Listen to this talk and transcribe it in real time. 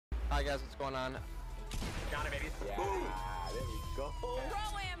Hi guys, what's going on? Got it, baby. Yeah, there we go.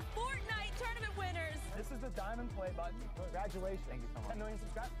 Pro-Am Fortnite tournament winners. This is the diamond play button. Congratulations. Thank you so much. 10 million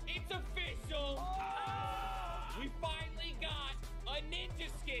subscribers. It's official. Oh! We finally got a ninja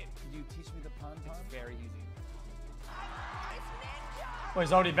skin. Could you teach me the pun? It's very easy. Oh,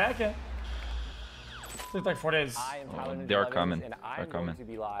 he's already back, yeah? It's like 4 days. I am Tyler They are Ninja coming. and They're I'm coming. going to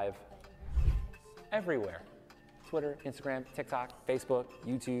be live everywhere. Twitter, Instagram, TikTok, Facebook,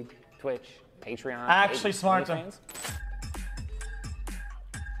 YouTube, Twitch, Patreon. Actually smart. OnlyFans.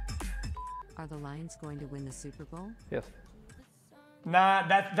 Are the Lions going to win the Super Bowl? Yes. Nah,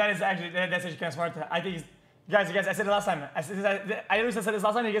 that's actually kind of smart. I think, guys, I said it last time. I literally said this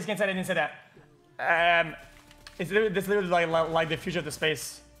last time. You guys can't say I didn't say that. It's literally like the future of the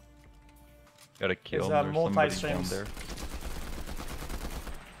space. Gotta kill It's, him. There's somebody down multi-streams. there.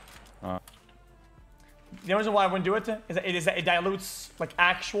 The reason why I wouldn't do it is that it dilutes like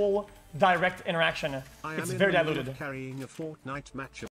actual direct interaction. It's very diluted. Carrying a Fortnite match.